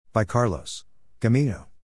By Carlos Gamino.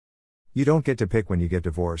 You don't get to pick when you get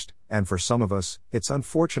divorced, and for some of us, it's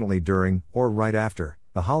unfortunately during, or right after,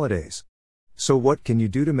 the holidays. So what can you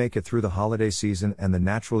do to make it through the holiday season and the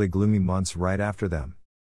naturally gloomy months right after them?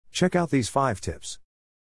 Check out these 5 tips.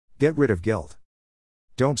 Get rid of guilt.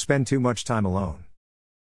 Don't spend too much time alone.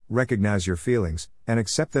 Recognize your feelings, and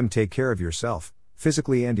accept them. Take care of yourself,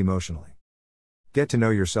 physically and emotionally. Get to know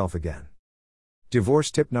yourself again.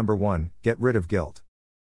 Divorce tip number 1, get rid of guilt.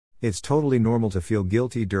 It's totally normal to feel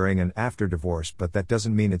guilty during and after divorce, but that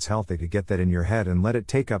doesn't mean it's healthy to get that in your head and let it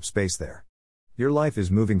take up space there. Your life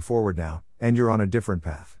is moving forward now, and you're on a different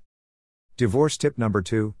path. Divorce tip number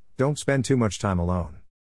 2, don't spend too much time alone.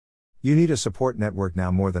 You need a support network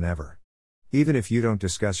now more than ever. Even if you don't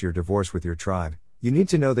discuss your divorce with your tribe, you need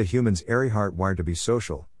to know that humans are hardwired to be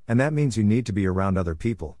social, and that means you need to be around other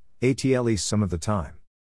people, at least some of the time.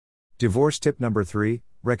 Divorce tip number 3,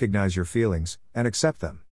 recognize your feelings, and accept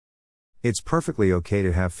them. It's perfectly okay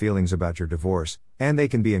to have feelings about your divorce, and they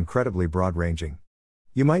can be incredibly broad-ranging.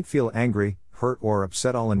 You might feel angry, hurt, or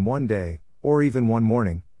upset all in one day, or even one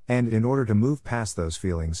morning, and in order to move past those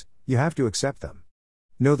feelings, you have to accept them.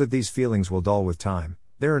 Know that these feelings will dull with time,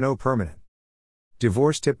 they are no permanent.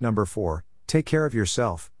 Divorce tip number 4, take care of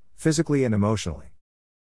yourself, physically and emotionally.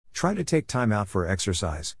 Try to take time out for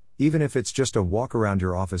exercise, even if it's just a walk around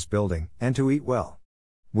your office building, and to eat well.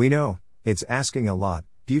 We know, it's asking a lot,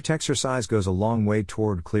 but exercise goes a long way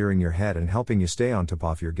toward clearing your head and helping you stay on top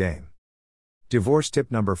of your game. Divorce tip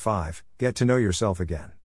number 5, get to know yourself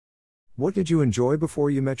again. What did you enjoy before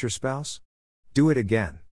you met your spouse? Do it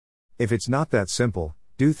again. If it's not that simple,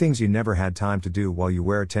 do things you never had time to do while you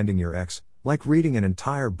were attending your ex, like reading an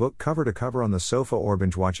entire book cover to cover on the sofa or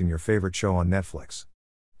binge watching your favorite show on Netflix.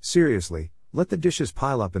 Seriously, let the dishes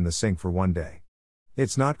pile up in the sink for one day.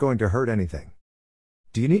 It's not going to hurt anything.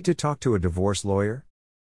 Do you need to talk to a divorce lawyer?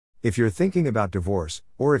 If you're thinking about divorce,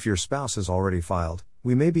 or if your spouse has already filed,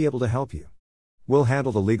 we may be able to help you. We'll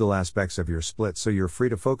handle the legal aspects of your split so you're free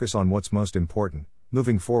to focus on what's most important,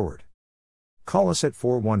 moving forward. Call us at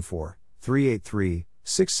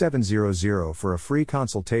 414-383-6700 for a free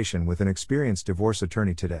consultation with an experienced divorce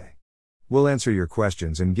attorney today. We'll answer your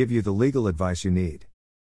questions and give you the legal advice you need.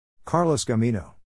 Carlos Gamino.